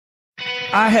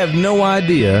I have no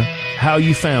idea how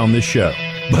you found this show,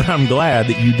 but I'm glad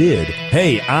that you did.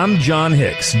 Hey, I'm John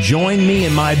Hicks. Join me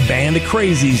and my band of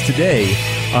crazies today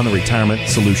on the Retirement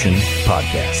Solution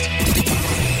Podcast.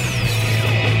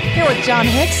 Here with John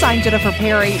Hicks, I'm Jennifer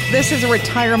Perry. This is a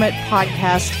retirement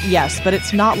podcast, yes, but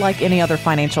it's not like any other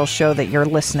financial show that you're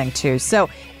listening to. So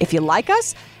if you like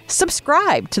us,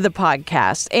 subscribe to the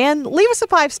podcast and leave us a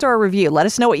 5-star review. Let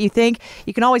us know what you think.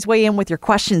 You can always weigh in with your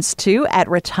questions, too, at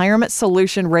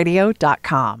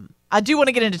retirementsolutionradio.com. I do want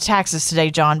to get into taxes today,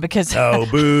 John, because... Oh,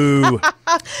 boo.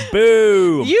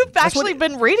 Boo. You've actually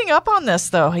been reading up on this,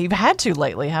 though. You've had to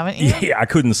lately, haven't you? Yeah, I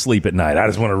couldn't sleep at night. I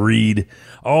just want to read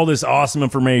all this awesome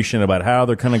information about how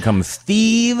they're going to come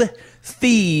thieve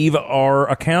our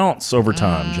accounts over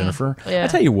time, Jennifer. Yeah. I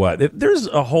tell you what, there's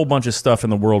a whole bunch of stuff in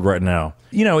the world right now.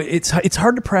 You know, it's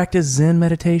hard to practice Zen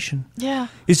meditation. Yeah.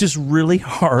 It's just really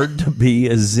hard to be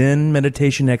a Zen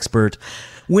meditation expert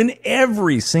when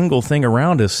every single thing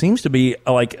around us seems to be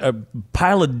like a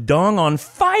pile of dung on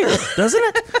fire, doesn't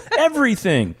it?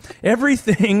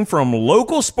 Everything from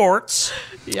local sports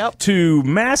to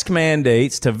mask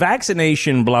mandates to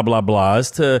vaccination blah, blah,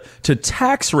 blahs to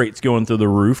tax rates going through the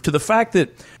roof to the fact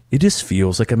that it just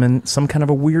feels like I'm in some kind of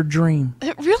a weird dream.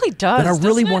 It really does. That I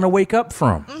really want to wake up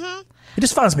from. Mm-hmm. It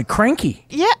just finds me cranky.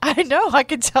 Yeah, I know. I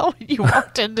could tell when you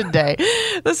walked in today.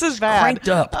 This is bad. Cranked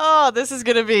up. Oh, this is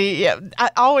going to be... Yeah, I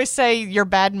always say your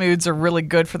bad moods are really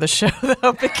good for the show,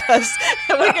 though, because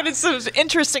we get into some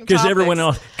interesting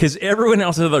topics. Because everyone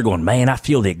else is there going, man, I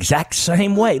feel the exact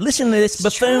same way. Listen to this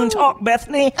buffoon talk,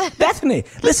 Bethany. Bethany,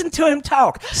 listen to him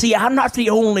talk. See, I'm not the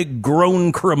only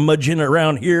grown curmudgeon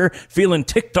around here feeling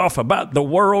ticked off about the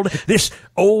world. This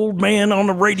old man on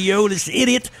the radio, this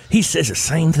idiot, he says the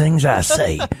same things I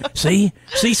say. See,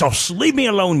 so leave me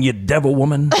alone, you devil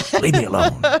woman. Leave me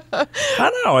alone. I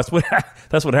know that's what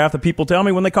half the people tell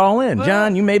me when they call in.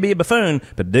 John, you may be a buffoon,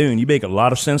 but dude, you make a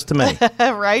lot of sense to me.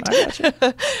 Right?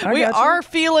 We are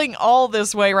feeling all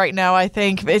this way right now, I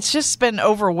think. It's just been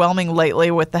overwhelming lately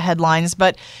with the headlines.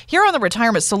 But here on the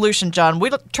Retirement Solution, John,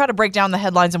 we try to break down the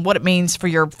headlines and what it means for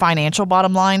your financial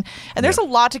bottom line. And there's a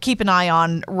lot to keep an eye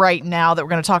on right now that we're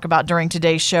going to talk about during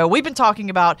today's show. We've been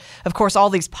talking about, of course, all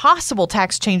these possible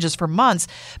tax changes for months,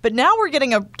 but now we're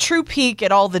getting a true peek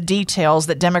at all the details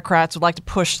that Democrats would like to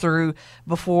push through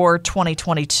before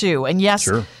 2022. And yes,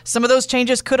 some of those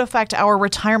changes could affect our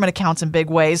retirement accounts in big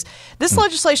ways. This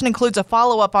legislation includes a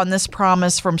follow-up on this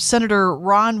promise from Senator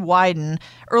Ron Wyden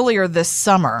earlier this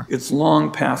summer. It's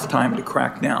long past time to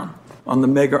crack down on the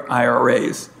mega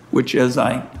IRAs, which, as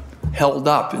I held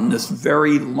up in this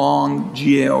very long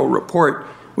GAO report,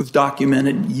 was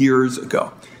documented years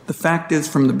ago. The fact is,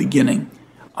 from the beginning,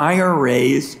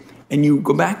 IRAs, and you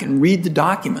go back and read the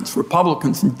documents,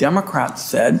 Republicans and Democrats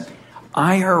said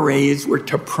IRAs were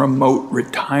to promote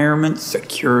retirement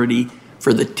security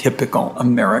for the typical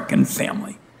American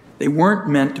family. They weren't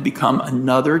meant to become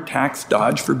another tax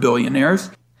dodge for billionaires.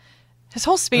 His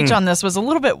whole speech on this was a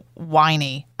little bit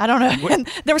whiny. I don't know. And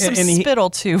there was some spittle,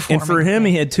 too, for me. And for him,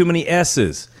 he had too many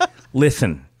S's.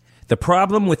 Listen, the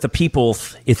problem with the people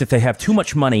is that they have too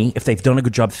much money if they've done a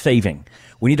good job saving.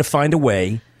 We need to find a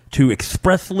way to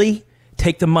expressly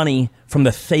take the money from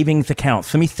the savings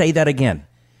accounts. Let me say that again.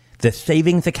 The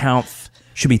savings accounts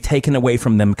should be taken away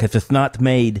from them because it's not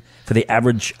made for the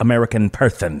average American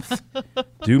person.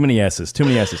 Too many S's.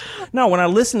 No, when I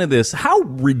listen to this, how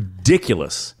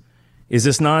ridiculous is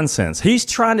this nonsense? He's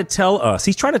trying to tell us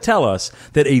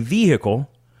that a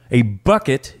vehicle, a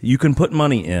bucket you can put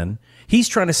money in, he's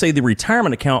trying to say the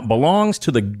retirement account belongs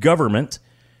to the government.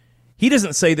 He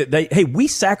doesn't say that we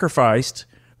sacrificed,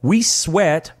 we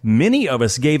sweat, many of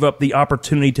us gave up the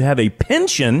opportunity to have a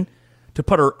pension to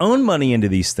put our own money into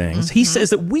these things. Mm-hmm. He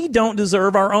says that we don't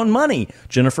deserve our own money.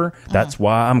 Jennifer, that's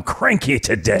why I'm cranky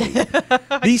today.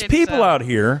 These people out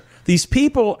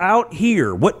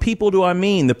here, what people do I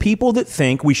mean? The people that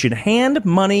think we should hand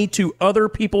money to other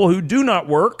people who do not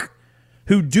work,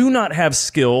 who do not have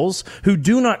skills, who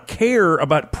do not care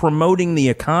about promoting the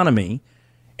economy,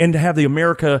 and to have the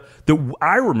America that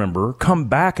I remember come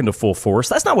back into full force.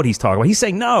 That's not what he's talking about. He's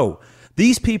saying, no,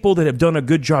 these people that have done a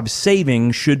good job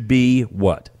saving should be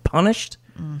what? Punished?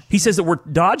 He says that we're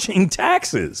dodging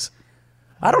taxes.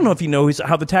 I don't know if you know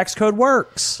how the tax code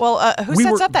works. Well, who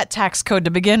sets up that tax code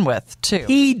to begin with, too?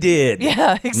 He did.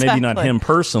 Yeah, exactly. Maybe not him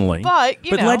personally. But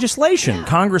legislation,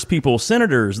 Congress people,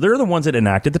 senators, they're the ones that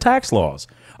enacted the tax laws.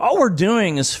 All we're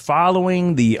doing is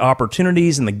following the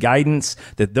opportunities and the guidance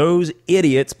that those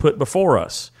idiots put before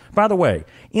us. By the way,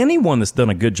 anyone that's done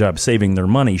a good job saving their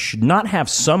money should not have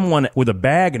someone with a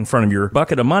bag in front of your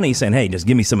bucket of money saying, hey, just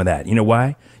give me some of that. You know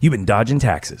why? You've been dodging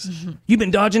taxes. You've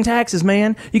been dodging taxes,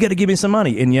 man. You got to give me some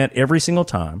money. And yet every single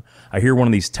time I hear one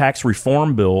of these tax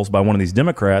reform bills by one of these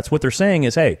Democrats, what they're saying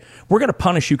is, hey, we're going to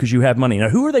punish you because you have money. Now,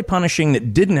 who are they punishing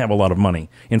that didn't have a lot of money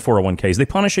in 401ks? They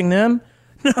punishing them?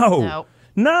 No.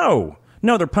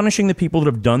 No, they're punishing the people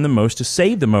that have done the most to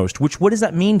save the most, which, what does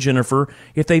that mean, Jennifer,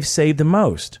 if they've saved the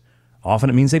most? Often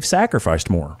it means they've sacrificed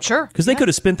more. Sure. Because they could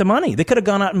have spent the money. They could have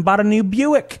gone out and bought a new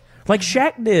Buick like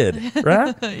Shaq did,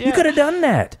 right? You could have done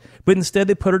that. But instead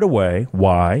they put it away.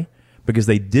 Why? Because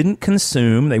they didn't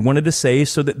consume. They wanted to save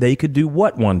so that they could do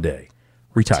what one day?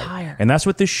 Retire. And that's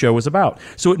what this show is about.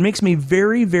 So it makes me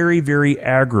very, very, very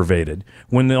aggravated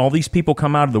when all these people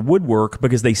come out of the woodwork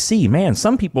because they see, man,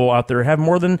 some people out there have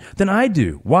more than I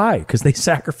do. Why? Because they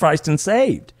sacrificed and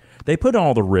saved. They put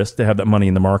all the risk to have that money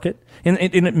in the market, and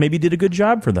it maybe did a good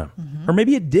job for them. Or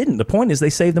maybe it didn't. The point is they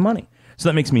saved the money. So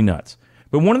that makes me nuts.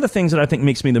 But one of the things that I think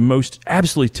makes me the most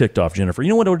absolutely ticked off, Jennifer, you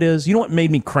know what it is? You know what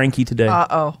made me cranky today?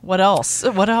 Uh-oh. What else?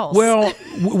 What else? Well,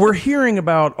 we're hearing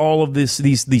about all of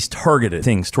these targeted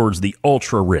things towards the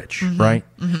ultra-rich, right?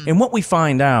 And what we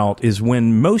find out is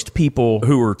when most people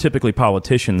who are typically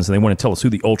politicians, and they want to tell us who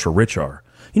the ultra-rich are,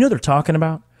 you know what they're talking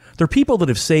about? They're people that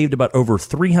have saved about over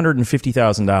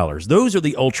 $350,000. Those are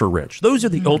the ultra-rich. Those are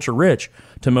the ultra-rich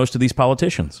to most of these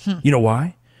politicians. You know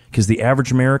why? Because the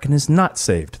average American has not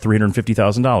saved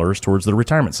 $350,000 towards their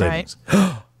retirement savings.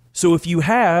 Right. So if you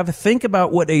have, think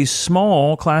about what a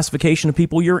small classification of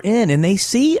people you're in, and they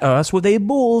see us with a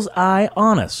bull's eye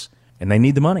on us, and they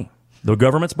need the money. The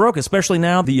government's broke, especially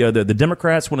now. The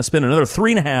Democrats want to spend another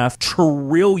 $3.5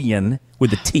 trillion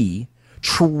with a T,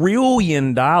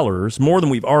 trillion dollars, more than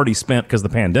we've already spent because of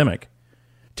the pandemic,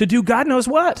 to do God knows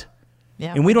what.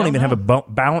 Yeah, and we don't even have a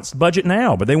balanced budget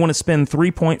now, but they want to spend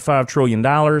 $3.5 trillion,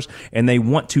 and they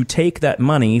want to take that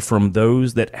money from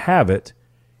those that have it,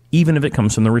 even if it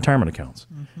comes from their retirement accounts.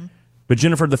 But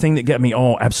Jennifer, the thing that got me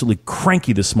all absolutely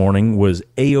cranky this morning was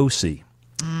AOC.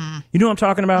 You know what I'm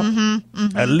talking about?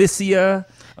 Alicia,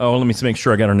 let me make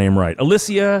sure I got her name right.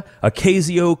 Alicia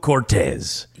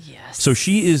Ocasio-Cortez. Yes. So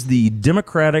she is the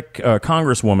Democratic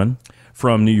congresswoman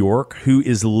from New York, who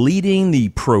is leading the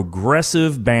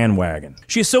progressive bandwagon.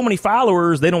 She has so many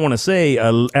followers, they don't want to say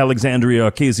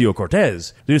Alexandria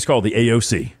Ocasio-Cortez. They just call it the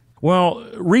AOC. Well,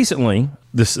 recently,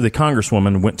 the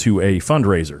congresswoman went to a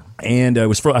fundraiser, and it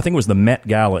was for, I think it was the Met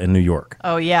Gala in New York.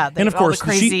 Oh, yeah. And of course, all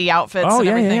the crazy outfits and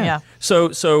everything, yeah. So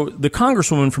the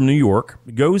congresswoman from New York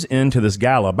goes into this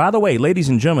gala. By the way, ladies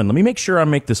and gentlemen, let me make sure I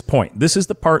make this point. This is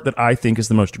the part that I think is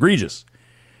the most egregious.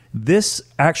 This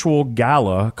actual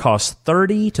gala costs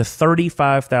 $30,000 to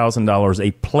 $35,000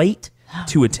 a plate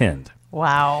to attend.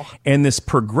 Wow. And this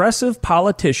progressive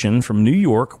politician from New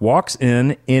York walks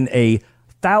in a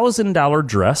 $1,000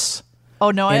 dress. Oh,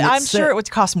 no, I'm sure it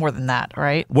would cost more than that,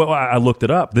 right? Well, I looked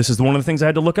it up. This is one of the things I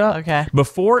had to look up. Okay.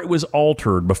 Before it was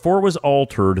altered,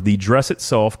 the dress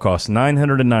itself cost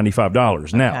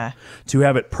 $995. Now, to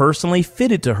have it personally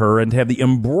fitted to her and to have the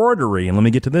embroidery, and let me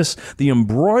get to this, the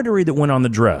embroidery that went on the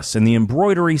dress, and the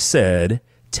embroidery said,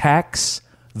 tax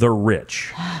the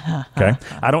rich. Okay.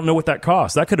 I don't know what that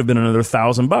cost. That could have been another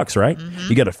 $1,000, right?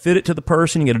 You got to fit it to the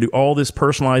person. You got to do all this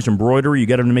personalized embroidery. You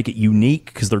got to make it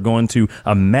unique because they're going to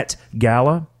a Met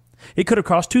Gala. It could have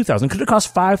cost $2,000. Could have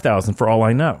cost $5,000 for all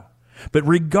I know. But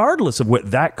regardless of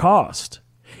what that cost,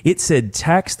 it said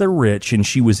tax the rich, and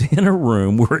she was in a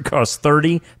room where it cost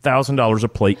 $30,000 a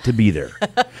plate to be there.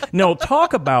 Now,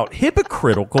 talk about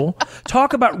hypocritical,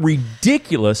 talk about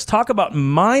ridiculous, talk about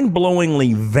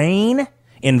mind-blowingly vain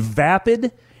and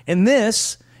vapid, and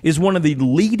this is one of the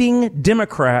leading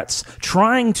Democrats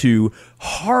trying to,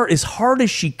 as hard as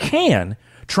she can,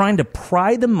 trying to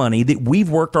pry the money that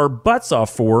we've worked our butts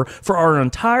off for our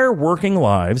entire working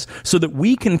lives so that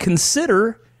we can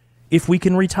consider if we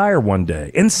can retire one day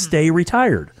and stay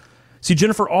retired. See,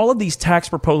 Jennifer, all of these tax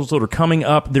proposals that are coming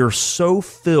up, they're so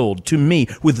filled, to me,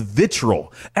 with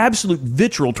vitriol, absolute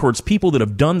vitriol towards people that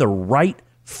have done the right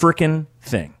frickin'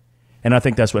 thing. And I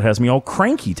think that's what has me all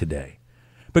cranky today.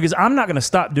 Because I'm not going to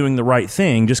stop doing the right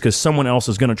thing just because someone else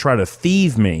is going to try to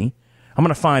thieve me. I'm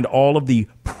going to find all of the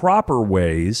proper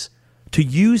ways to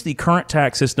use the current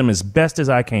tax system as best as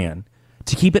I can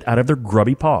to keep it out of their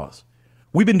grubby paws.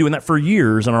 We've been doing that for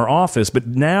years in our office, but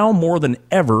now more than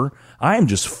ever, I am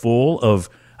just full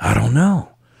of, I don't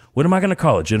know. What am I going to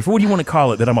call it, Jennifer? What do you want to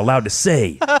call it that I'm allowed to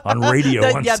say on radio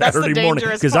on Saturday morning?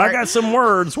 Because I got some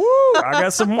words. Woo! I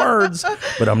got some words,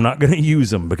 but I'm not going to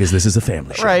use them because this is a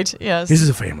family show. Right, yes. This is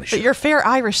a family show. But your fair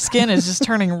Irish skin is just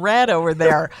turning red over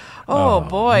there. Oh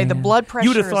boy, man. The blood pressure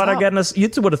You would have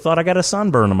thought I got a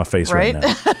sunburn on my face right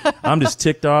now. I'm just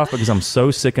ticked off because I'm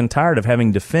so sick and tired of having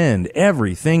to defend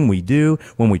everything we do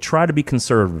when we try to be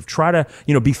conservative, try to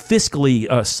be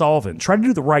fiscally solvent, try to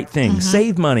do the right thing,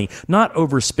 save money, not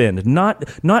overspend.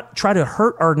 Not try to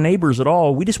hurt our neighbors at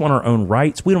all. We just want our own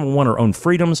rights. We don't want our own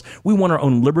freedoms. We want our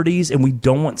own liberties, and we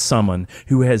don't want someone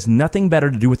who has nothing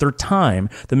better to do with their time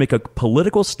than make a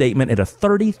political statement at a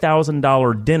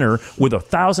 $30,000 dinner with a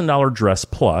 $1,000 dress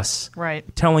plus,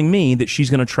 telling me that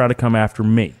she's going to try to come after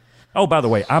me. Oh, by the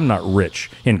way, I'm not rich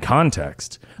in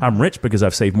context. I'm rich because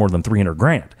I've saved more than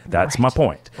 $300,000. That's my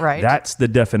point. Right. That's the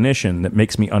definition that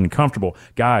makes me uncomfortable.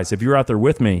 Guys, if you're out there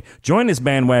with me, join this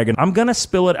bandwagon. I'm going to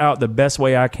spill it out the best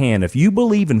way I can. If you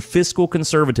believe in fiscal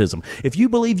conservatism, if you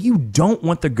believe you don't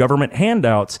want the government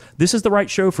handouts, this is the right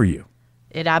show for you.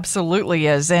 It absolutely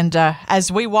is. And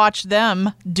as we watch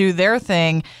them do their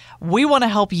thing, we want to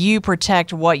help you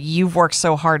protect what you've worked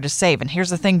so hard to save. And here's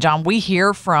the thing, John, we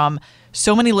hear from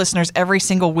so many listeners every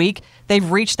single week. They've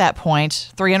reached that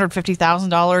point,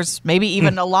 $350,000, maybe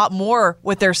even a lot more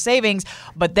with their savings,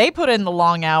 but they put in the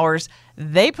long hours.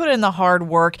 They put in the hard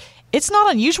work. It's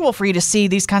not unusual for you to see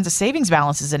these kinds of savings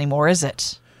balances anymore, is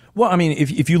it? Well, I mean,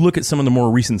 if you look at some of the more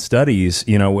recent studies,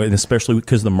 and especially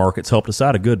because the market's helped us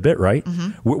out a good bit, right?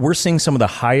 We're seeing some of the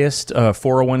highest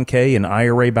 401k and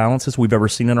IRA balances we've ever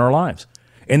seen in our lives.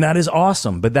 And that is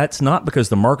awesome, but that's not because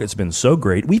the market's been so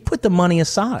great. We put the money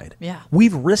aside. Yeah.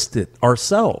 We've risked it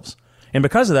ourselves. And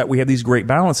because of that, we have these great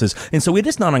balances. And so it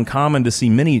is not uncommon to see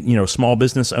many, small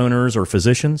business owners or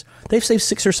physicians, they've saved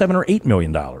 $6 or $7 or $8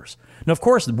 million. Now, of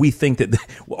course, we think that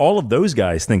all of those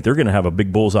guys think they're going to have a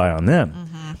big bullseye on them.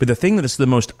 But the thing that is the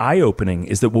most eye-opening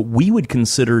is that what we would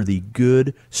consider the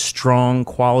good, strong,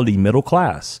 quality middle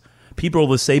class, people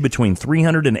that say between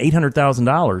 $300,000 and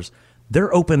 $800,000,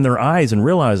 they're opening their eyes and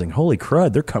realizing, holy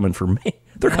crud, they're coming for me.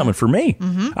 They're coming for me.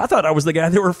 I thought I was the guy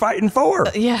they were fighting for.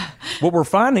 What we're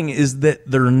finding is that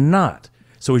they're not.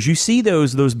 So as you see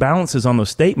those balances on those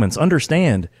statements,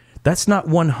 understand that's not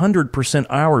 100%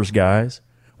 ours, guys.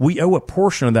 We owe a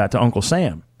portion of that to Uncle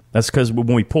Sam. That's because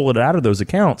when we pull it out of those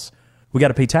accounts, we got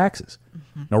to pay taxes.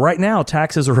 Now, right now,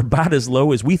 taxes are about as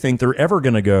low as we think they're ever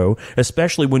going to go,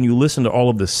 especially when you listen to all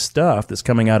of this stuff that's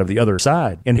coming out of the other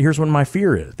side. And here's what my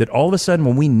fear is, that all of a sudden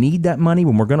when we need that money,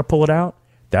 when we're going to pull it out,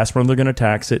 that's when they're going to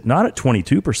tax it, not at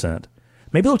 22%.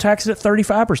 Maybe they'll tax it at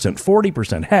 35%,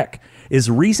 40%. Heck, as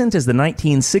recent as the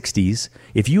 1960s,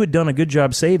 if you had done a good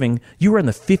job saving, you were in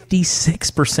the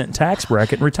 56% tax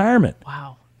bracket in retirement.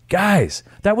 Wow. Guys,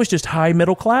 that was just high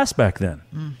middle class back then.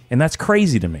 And that's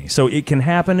crazy to me. So it can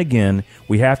happen again.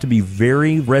 We have to be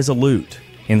very resolute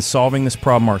in solving this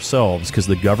problem ourselves because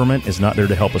the government is not there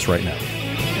to help us right now.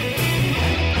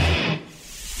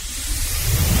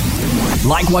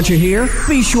 Like what you hear?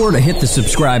 Be sure to hit the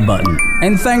subscribe button.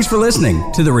 And thanks for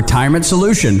listening to The Retirement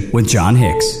Solution with John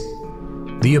Hicks.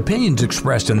 The opinions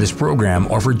expressed in this program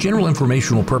are for general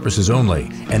informational purposes only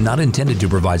and not intended to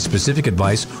provide specific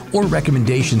advice or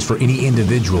recommendations for any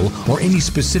individual or any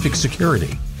specific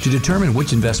security. To determine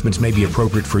which investments may be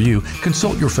appropriate for you,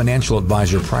 consult your financial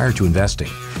advisor prior to investing.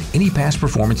 Any past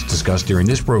performance discussed during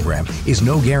this program is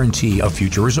no guarantee of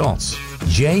future results.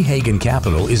 J. Hagan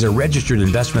Capital is a registered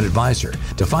investment advisor.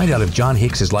 To find out if John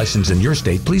Hicks is licensed in your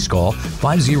state, please call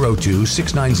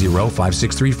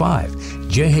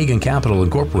 502-690-5635. J. Hagan Capital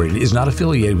Incorporated is not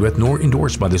affiliated with nor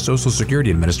endorsed by the Social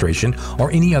Security Administration or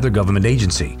any other government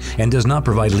agency and does not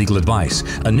provide legal advice.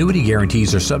 Annuity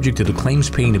guarantees are subject to the claims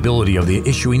paying ability of the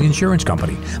issuing insurance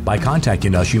company. By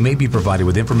contacting us, you may be provided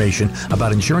with information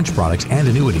about insurance products and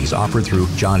annuities offered through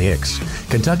John Hicks.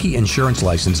 Kentucky Insurance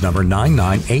License Number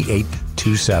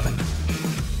 998827.